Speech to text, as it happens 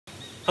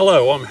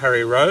Hello, I'm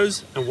Harry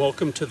Rose and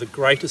welcome to the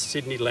Greater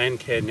Sydney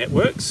Landcare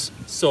Network's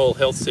Soil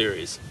Health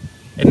Series.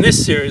 In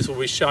this series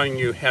we'll be showing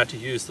you how to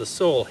use the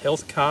Soil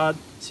Health Card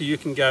so you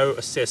can go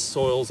assess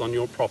soils on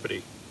your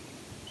property.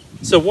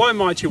 So why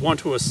might you want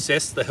to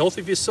assess the health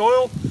of your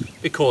soil?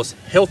 Because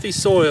healthy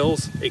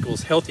soils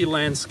equals healthy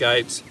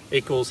landscapes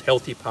equals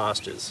healthy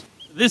pastures.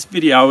 This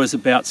video is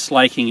about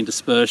slaking and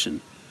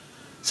dispersion.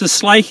 So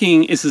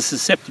slaking is the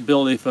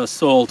susceptibility for a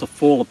soil to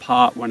fall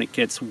apart when it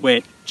gets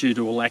wet due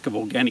to a lack of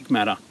organic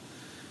matter.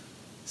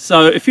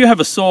 So if you have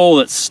a soil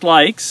that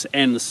slakes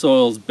and the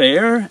soil's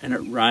bare and it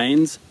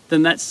rains,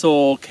 then that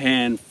soil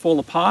can fall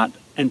apart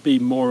and be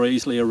more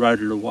easily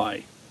eroded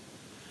away.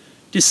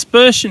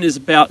 Dispersion is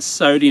about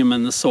sodium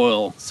in the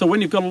soil. So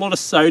when you've got a lot of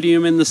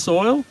sodium in the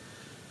soil,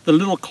 the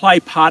little clay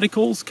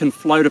particles can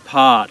float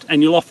apart,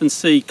 and you'll often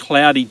see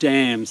cloudy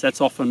dams.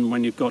 That's often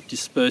when you've got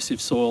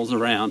dispersive soils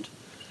around.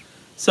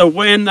 So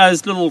when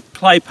those little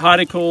clay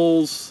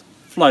particles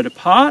float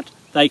apart,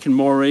 they can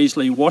more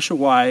easily wash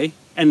away,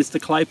 and it's the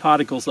clay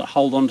particles that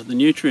hold on to the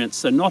nutrients.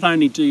 So not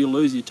only do you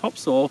lose your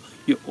topsoil,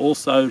 you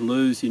also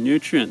lose your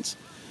nutrients.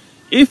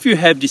 If you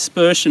have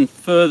dispersion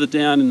further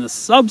down in the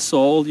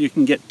subsoil, you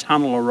can get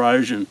tunnel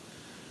erosion.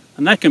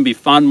 And that can be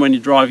fun when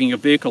you're driving a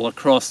vehicle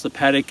across the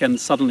paddock and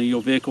suddenly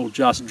your vehicle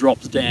just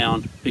drops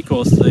down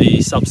because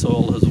the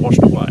subsoil has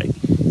washed away.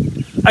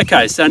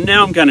 Okay, so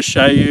now I'm going to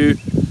show you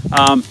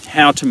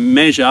how to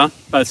measure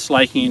both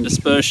slaking and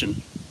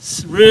dispersion.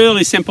 It's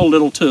really simple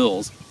little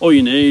tools. All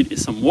you need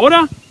is some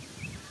water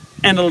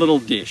and a little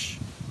dish.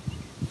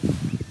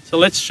 So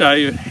let's show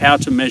you how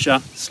to measure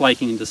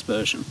slaking and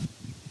dispersion.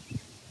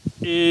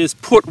 Is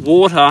put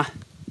water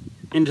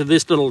into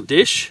this little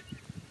dish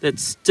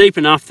that's deep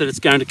enough that it's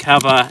going to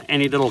cover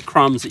any little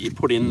crumbs that you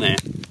put in there.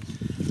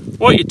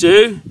 What you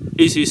do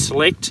is you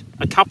select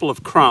a couple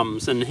of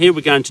crumbs, and here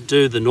we're going to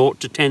do the 0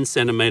 to 10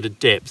 centimetre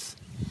depth.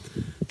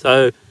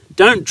 So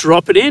don't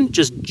drop it in,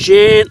 just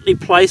gently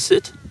place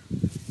it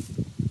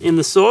in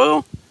the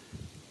soil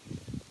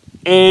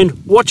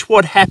and watch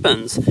what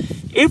happens.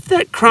 If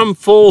that crumb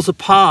falls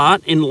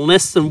apart in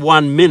less than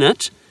 1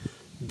 minute,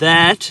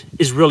 that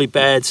is really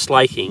bad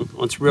slaking,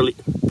 or it's really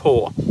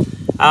poor.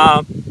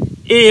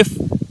 If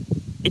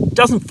it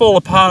doesn't fall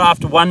apart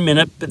after 1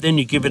 minute, but then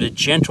you give it a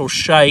gentle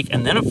shake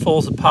and then it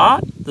falls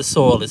apart, the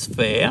soil is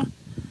fair.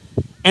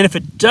 And if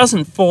it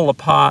doesn't fall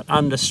apart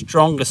under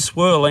stronger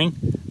swirling,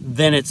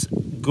 then it's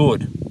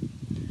good.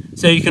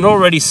 So you can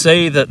already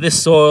see that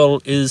this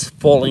soil is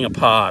falling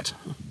apart,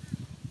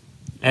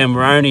 and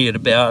we're only at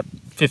about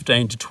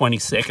 15 to 20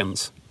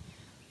 seconds.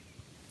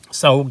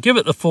 So we'll give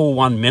it the full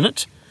 1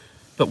 minute,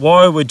 but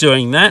while we're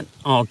doing that,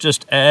 I'll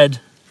just add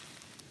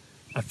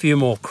a few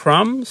more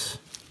crumbs.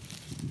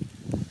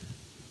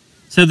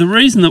 So the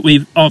reason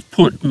that I've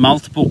put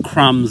multiple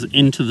crumbs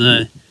into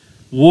the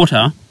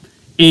water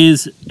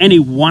is any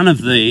one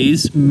of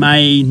these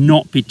may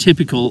not be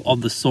typical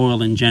of the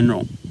soil in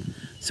general.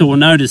 So we'll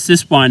notice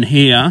this one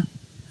here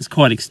has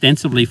quite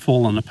extensively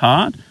fallen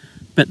apart,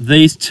 but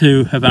these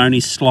two have only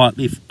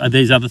slightly,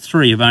 these other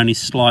three have only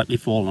slightly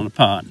fallen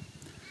apart.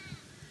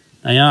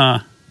 They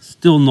are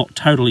still not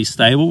totally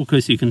stable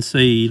because you can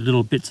see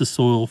little bits of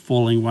soil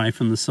falling away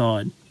from the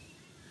side.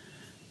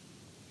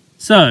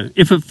 So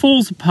if it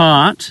falls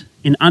apart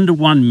in under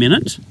 1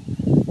 minute,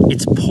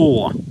 it's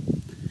poor.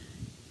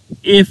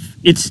 If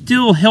it's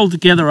still held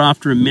together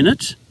after a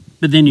minute,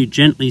 but then you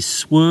gently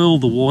swirl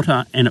the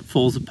water and it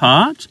falls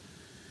apart,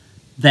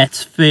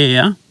 that's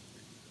fair.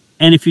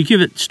 And if you give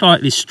it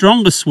slightly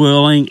stronger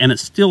swirling and it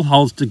still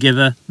holds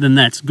together, then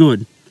that's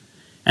good.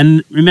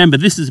 And remember,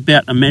 this is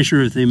about a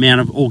measure of the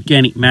amount of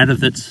organic matter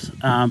that's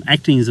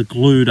acting as a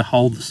glue to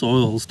hold the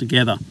soils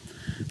together.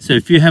 So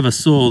if you have a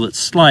soil that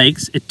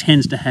slakes, it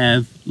tends to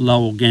have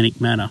low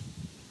organic matter.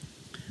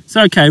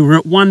 So okay, we're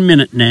at 1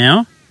 minute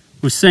now.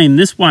 We've seen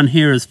this one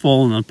here has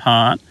fallen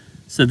apart,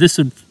 so this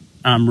would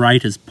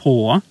rate as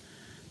poor.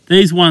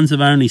 These ones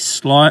have only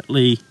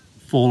slightly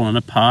fallen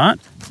apart,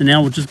 so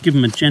now we'll just give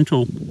them a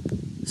gentle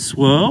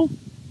swirl,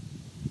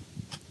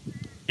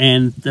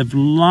 and they've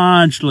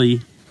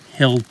largely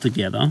held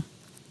together.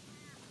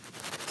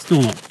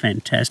 Still not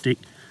fantastic.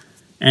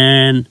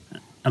 And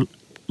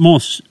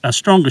a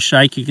stronger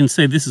shake, you can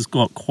see this has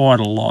got quite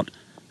a lot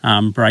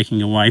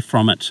breaking away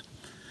from it.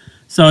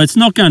 So it's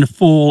not going to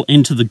fall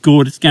into the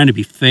good, it's going to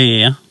be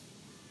fair.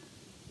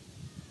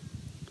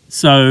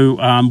 So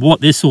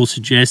what this will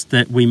suggest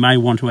that we may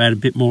want to add a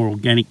bit more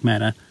organic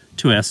matter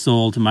to our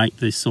soil to make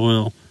the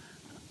soil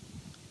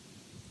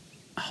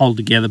hold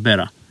together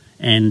better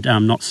and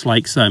not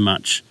slake so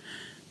much.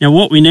 Now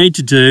what we need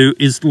to do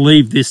is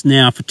leave this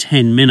now for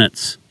 10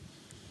 minutes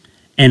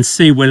and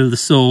see whether the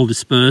soil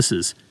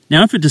disperses.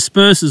 Now if it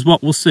disperses,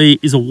 what we'll see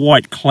is a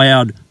white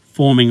cloud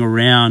forming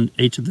around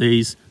each of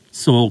these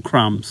soil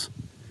crumbs.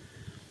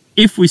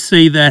 If we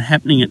see that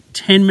happening at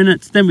 10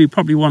 minutes, then we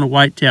probably want to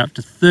wait out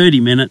to 30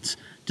 minutes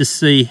to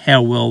see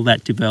how well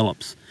that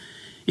develops.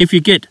 If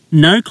you get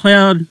no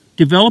cloud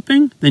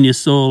developing, then your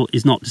soil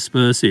is not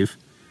dispersive.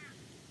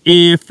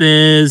 If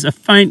there's a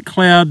faint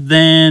cloud,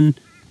 then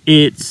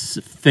it's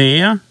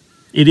fair.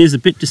 it is a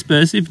bit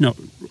dispersive,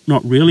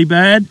 not really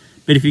bad,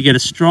 but if you get a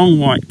strong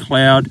white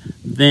cloud,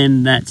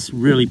 then that's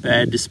really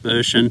bad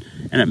dispersion,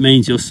 and it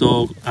means your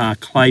soil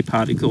clay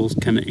particles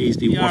can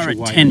easily wash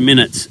away. 10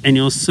 minutes, and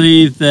you'll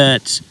see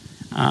that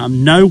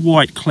no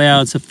white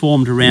clouds have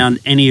formed around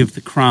any of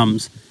the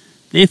crumbs.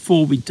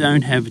 Therefore, we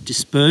don't have a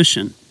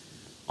dispersion.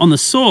 On the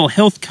soil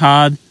health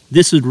card,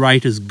 this would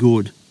rate as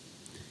good.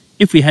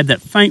 If we had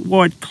that faint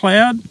white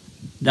cloud,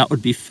 that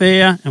would be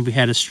fair, and if we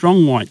had a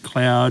strong white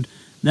cloud,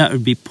 that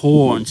would be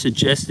poor and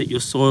suggest that your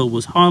soil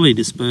was highly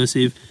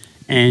dispersive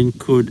and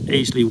could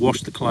easily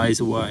wash the clays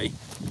away.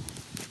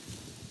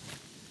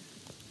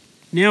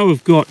 Now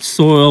we've got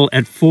soil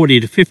at 40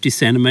 to 50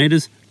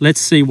 centimetres,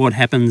 let's see what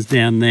happens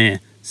down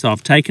there. So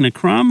I've taken a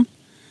crumb,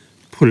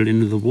 put it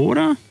into the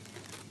water.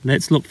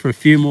 Let's look for a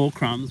few more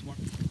crumbs.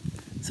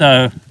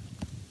 So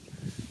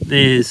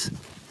there's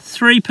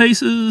 3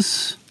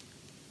 pieces.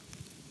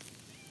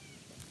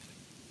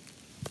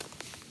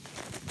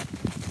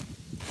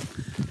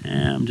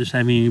 I'm just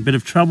having a bit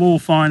of trouble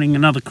finding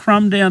another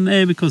crumb down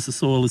there because the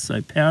soil is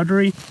so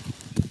powdery.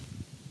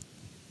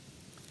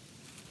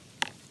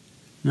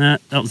 No,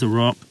 that was a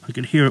rock. I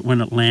could hear it when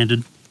it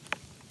landed.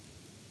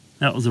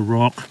 That was a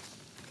rock.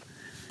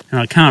 And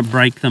I can't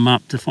break them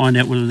up to find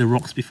out whether they're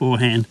rocks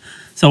beforehand.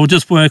 So we'll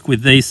just work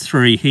with these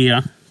 3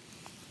 here.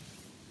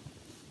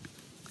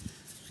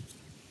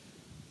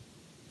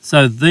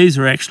 So these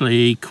are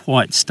actually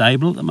quite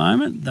stable at the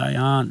moment. They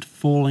aren't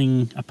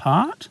falling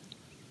apart.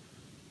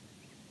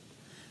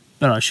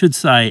 But I should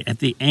say at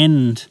the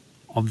end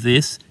of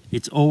this,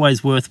 it's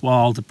always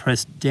worthwhile to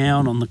press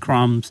down on the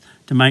crumbs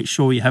to make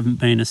sure you haven't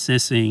been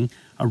assessing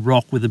a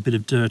rock with a bit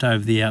of dirt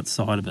over the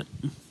outside of it.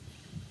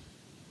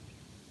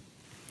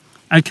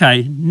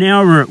 Okay,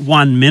 now we're at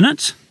 1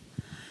 minute.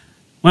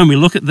 When we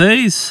look at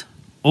these,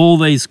 all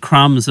these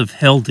crumbs have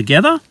held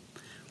together.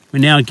 We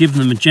now give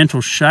them a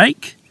gentle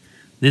shake.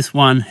 This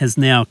one has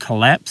now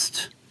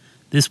collapsed.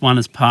 This one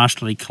is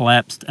partially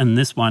collapsed, and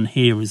this one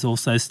here is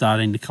also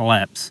starting to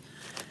collapse.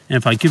 And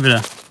if I give it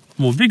a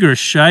more vigorous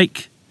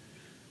shake,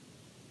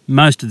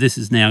 most of this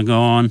is now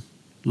gone.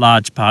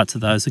 Large parts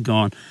of those are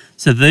gone.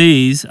 So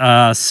these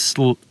are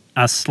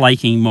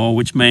slaking more,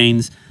 which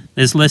means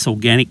there's less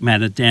organic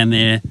matter down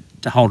there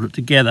to hold it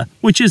together,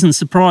 which isn't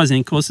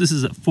surprising. Of course, this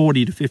is at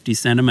 40 to 50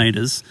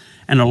 centimetres,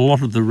 and a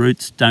lot of the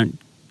roots don't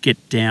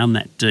get down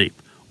that deep,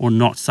 or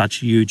not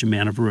such a huge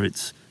amount of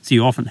roots. So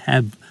you often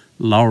have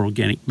lower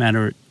organic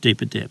matter at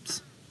deeper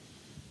depths.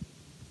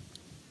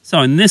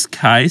 So in this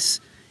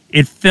case,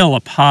 it fell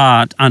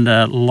apart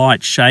under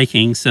light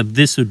shaking, so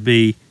this would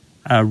be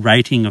a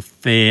rating of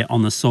fair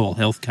on the soil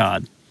health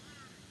card.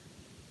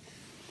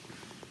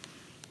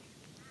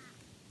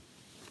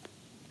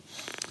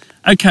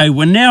 Okay,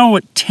 we're now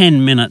at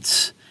 10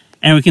 minutes,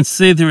 and we can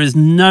see there is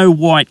no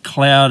white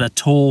cloud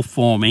at all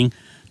forming,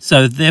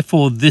 so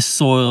therefore this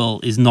soil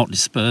is not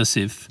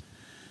dispersive.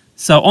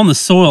 So on the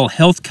soil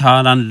health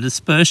card under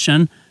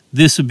dispersion,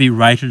 this would be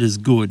rated as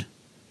good.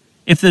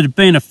 If there had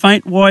been a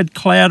faint white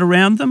cloud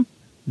around them,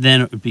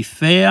 then it would be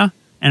fair,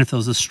 and if there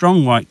was a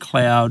strong white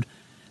cloud,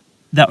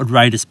 that would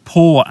rate as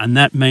poor, and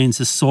that means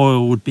the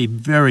soil would be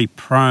very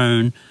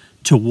prone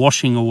to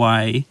washing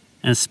away,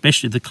 and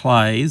especially the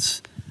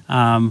clays,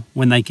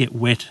 when they get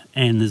wet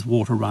and there's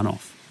water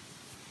runoff.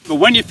 But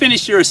when you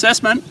finish your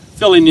assessment,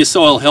 fill in your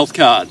soil health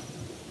card.